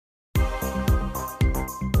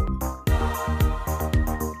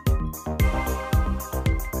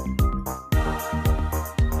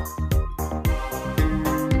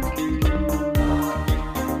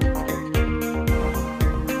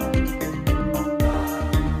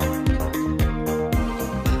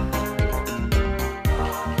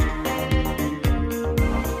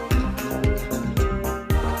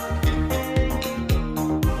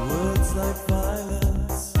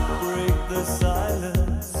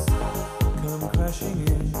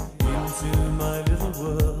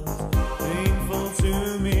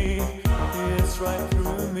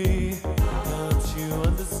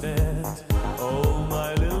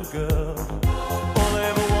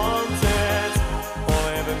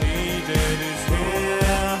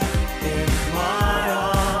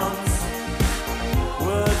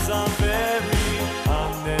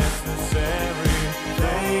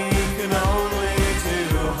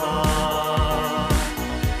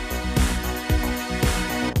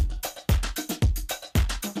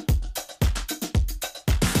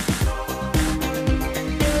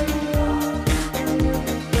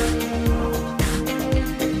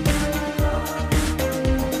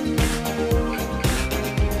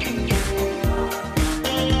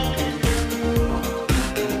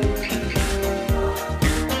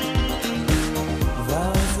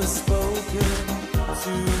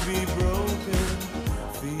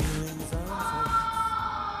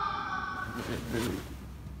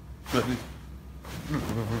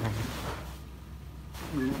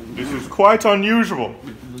This is quite unusual.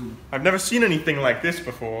 I've never seen anything like this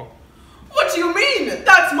before. What do you mean?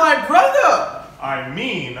 That's my brother! I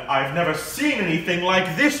mean, I've never seen anything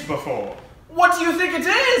like this before. What do you think it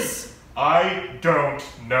is? I don't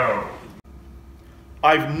know.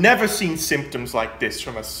 I've never seen symptoms like this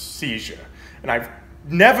from a seizure, and I've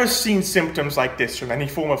never seen symptoms like this from any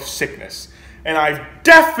form of sickness, and I've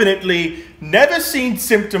definitely never seen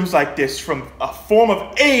symptoms like this from a form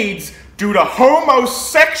of AIDS due to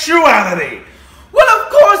homosexuality. Well, of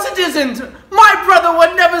course it isn't. My brother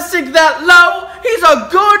would never sink that low. He's a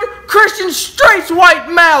good, Christian, straight white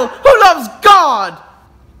male who loves God.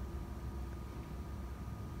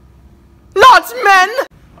 Not men.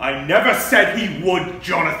 I never said he would,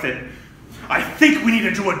 Jonathan. I think we need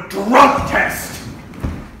to do a drug test.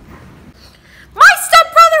 My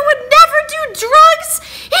stepbrother would never do drugs.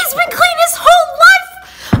 He's been clean his whole life.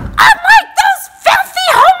 Unlike those filthy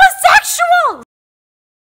homosexuals.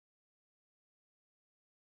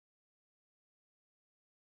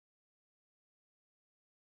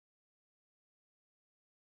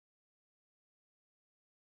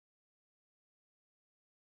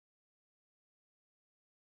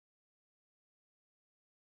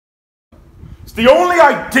 It's the only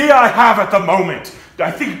idea I have at the moment.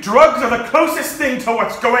 I think drugs are the closest thing to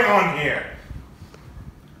what's going on here.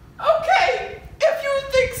 Okay, if you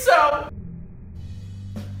think so.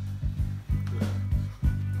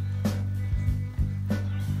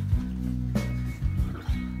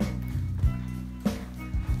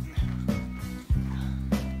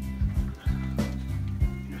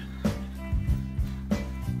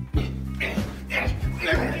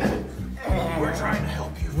 We're trying to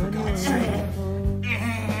help you, for God's sake.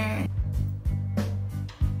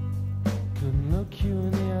 Look you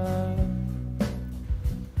in the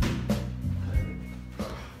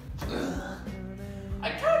I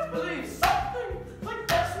can't believe something like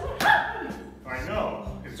this would happen. I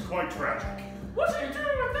know. It's quite tragic. What are you doing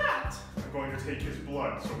with that? I'm going to take his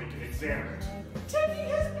blood so we can examine it. Taking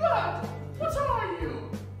his blood? What are you?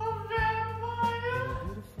 A vampire?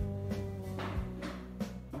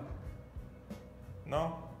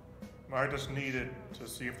 No. I just needed to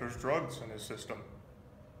see if there's drugs in his system.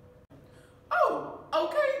 Oh,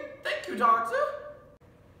 okay. Thank you, Doctor.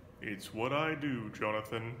 It's what I do,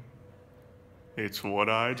 Jonathan. It's what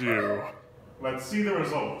I do. Let's see the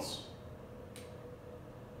results.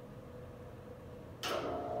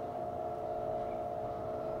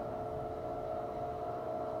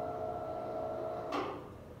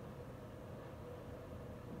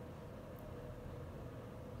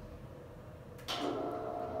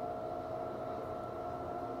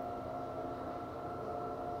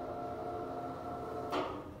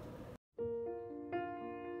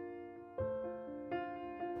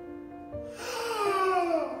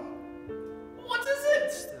 What is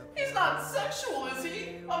it? He's not sexual, is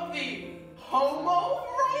he? Of the homo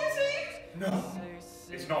variety? No,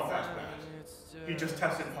 it's not that bad. He just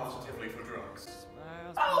tested positively for drugs.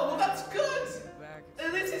 Oh, well, that's good.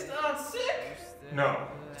 At least he's not sick. No,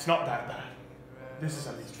 it's not that bad. This is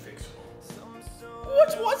at least fixable.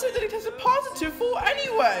 What was it that he tested positive for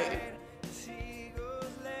anyway?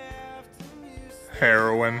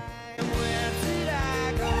 Heroin.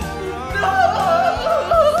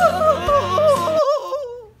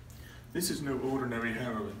 This is no ordinary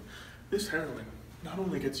heroin. This heroin not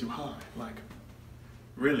only gets you high, like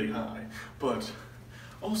really high, but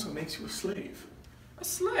also makes you a slave. A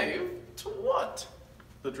slave? To what?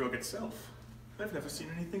 The drug itself. I've never seen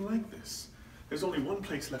anything like this. There's only one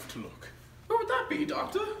place left to look. Where would that be,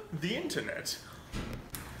 Doctor? The internet.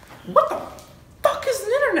 What the fuck is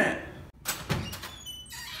the internet?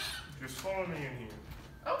 Just follow me in here.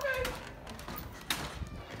 Okay.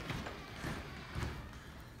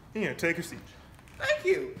 Here, take a seat. Thank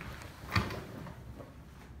you.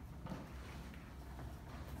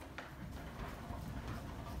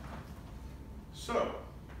 So,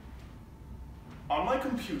 on my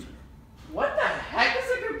computer, What the heck is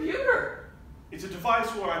a computer? it's a device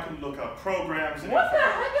where I can look up programs and What the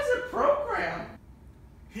heck is a program?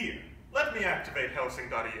 Here, let me activate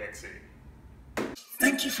Helsing.exe.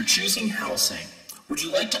 Thank you for choosing Helsing. Would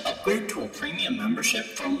you like to upgrade to a premium membership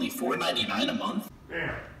for only $4.99 a month? Damn,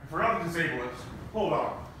 I forgot to disable it. Hold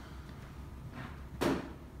on.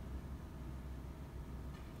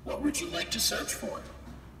 What would you like to search for?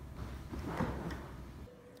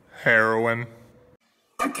 Heroin.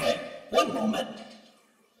 Okay, one moment.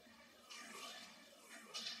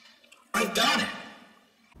 I've got it.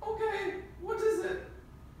 Okay, what is it?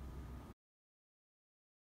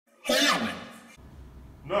 Heroin.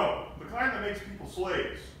 No, the kind that makes people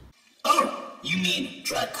slaves. Oh, you mean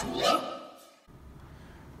DraCOOLa?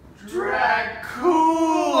 DraCOOLa!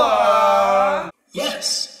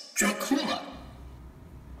 Yes, DraCOOLa.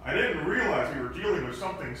 I didn't realize we were dealing with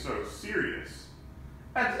something so serious.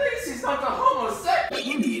 At least he's not a homosexual. What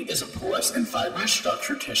you need is a porous and fibrous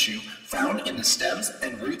structure tissue found in the stems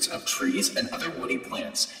and roots of trees and other woody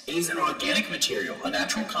plants. It is an organic material, a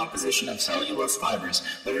natural composition of cellulose fibers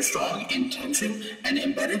that are strong in tension and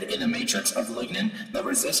embedded in a matrix of lignin that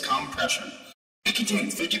resists compression. It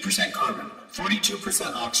contains 50% carbon,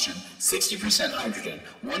 42% oxygen, 60% hydrogen,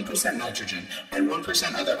 1% nitrogen, and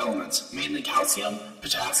 1% other elements, mainly calcium,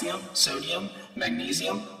 potassium, sodium,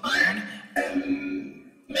 magnesium, iron, and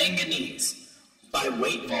manganese, by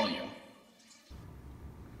weight volume.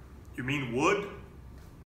 You mean wood?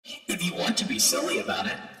 If you want to be silly about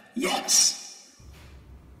it, yes.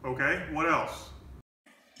 Okay, what else?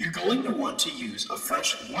 You're going to want to use a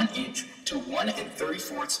fresh 1 inch to 1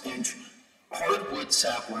 3/4 inch hardwood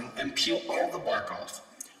sapling and peel all the bark off.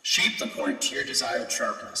 Shape the point to your desired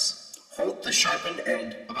sharpness. Hold the sharpened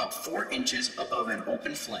end about 4 inches above an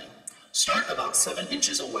open flame. Start about 7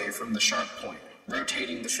 inches away from the sharp point,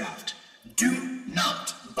 rotating the shaft. Do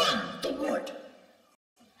not burn the wood.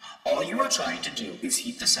 All you are trying to do is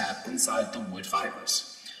heat the sap inside the wood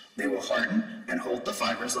fibers. They will harden and hold the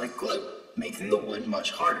fibers like glue, making the wood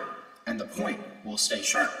much harder, and the point will stay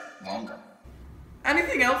sharp longer.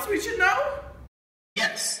 Anything else we should know?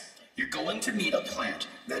 Yes, you're going to need a plant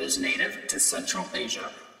that is native to Central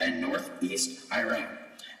Asia and Northeast Iran,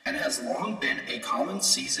 and has long been a common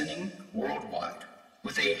seasoning worldwide,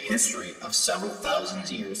 with a history of several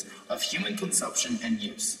thousand years of human consumption and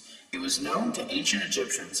use. It was known to ancient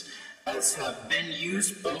Egyptians as have been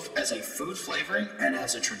used both as a food flavoring and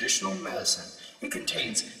as a traditional medicine. It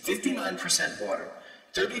contains 59% water,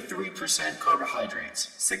 33% carbohydrates,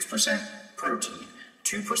 6% protein,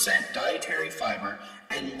 2% dietary fiber,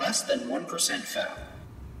 and less than 1% fat.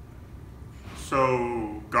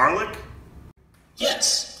 So, garlic?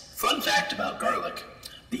 Yes. Fun fact about garlic.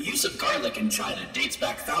 The use of garlic in China dates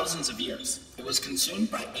back thousands of years. It was consumed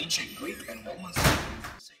by ancient Greek and Roman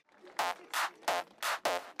citizens.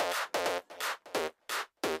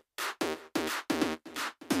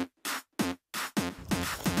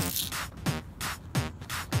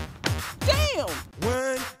 Damn!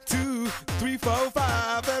 1, 2, 3, 4,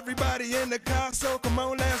 5. Everybody in the car, so come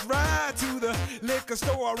on, let's ride to the liquor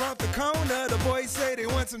store around the corner. The boys say they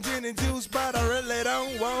want some gin and juice, but I really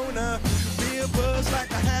don't wanna be a buzz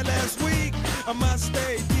like I had last week. I must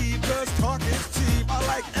stay deep, cause talk is cheap. I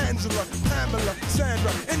like Angela, Pamela,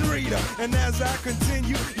 Sandra, and Rita. And as I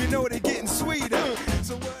continue, you know they're getting sweeter.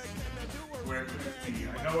 So what can I do? Where could it be?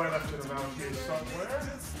 I know I left it around here somewhere.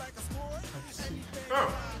 Let's see.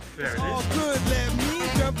 Oh, there it All is. good, let me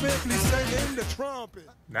jump in, please sing in the trumpet.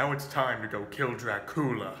 Now it's time to go kill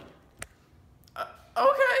DraCOOLa.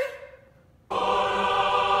 Okay.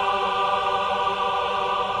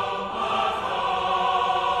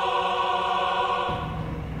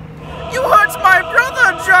 You hurt my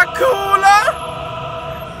brother, DraCOOLa!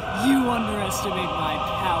 You underestimate my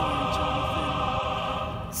power,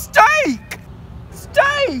 Jonathan. Steak!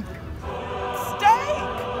 Steak!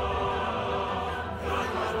 Steak!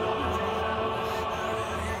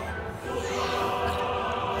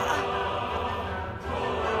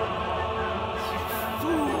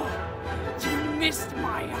 Fool! You missed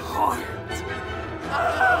my heart!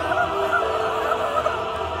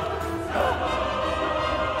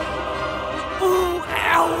 Ooh,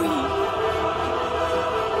 owie!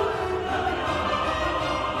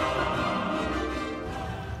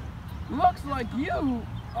 Looks like you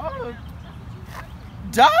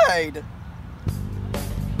died.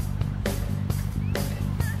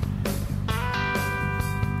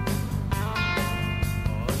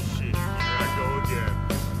 Oh shit, here I go again.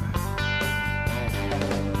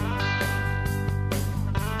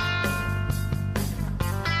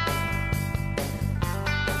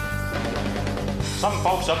 Some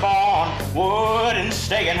folks are born wood and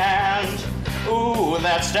stake in hand. Ooh,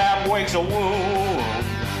 that stab wakes a wound.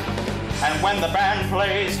 And when the band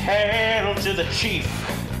plays Hail to the Chief,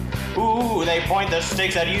 ooh, they point the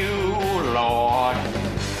stakes at you, Lord.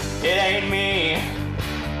 It ain't me,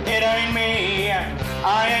 it ain't me.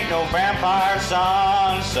 I ain't no vampire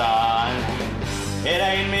son. It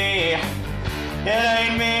ain't me, it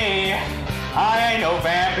ain't me. I ain't no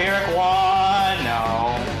vampiric one,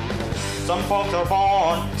 no. Some folks are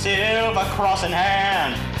born silver cross in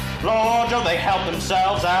hand. Lord, do they help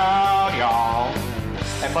themselves out, y'all?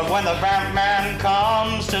 But when the vamp man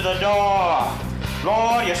comes to the door,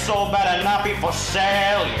 Lord, your soul better not be for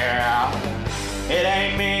sale, yeah. It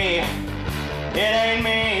ain't me, it ain't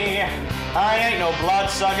me. I ain't no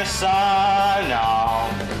bloodsucker son, no.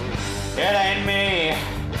 It ain't me.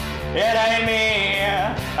 It ain't me.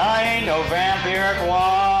 I ain't no vampiric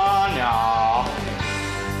one, no.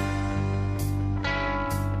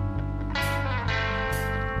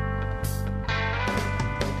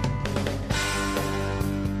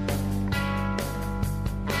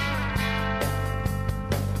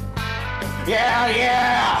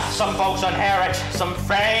 Yeah, some folks inherit some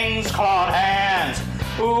fangs, clawed hands.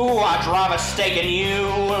 Ooh, I drive a stake in you,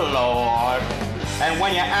 Lord. And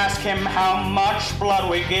when you ask him how much blood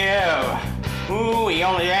we give, ooh, he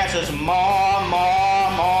only answers more,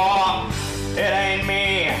 more, more. It ain't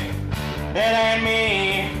me, it ain't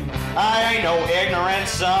me. I ain't no ignorant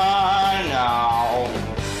son, no.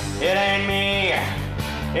 It ain't me,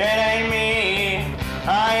 it ain't me.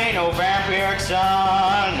 I ain't no vampiric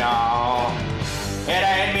son, no. It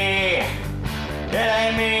ain't me, it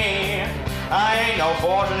ain't me. I ain't no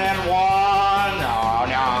fortunate one, no,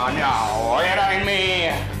 no, no. It ain't me,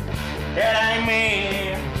 it ain't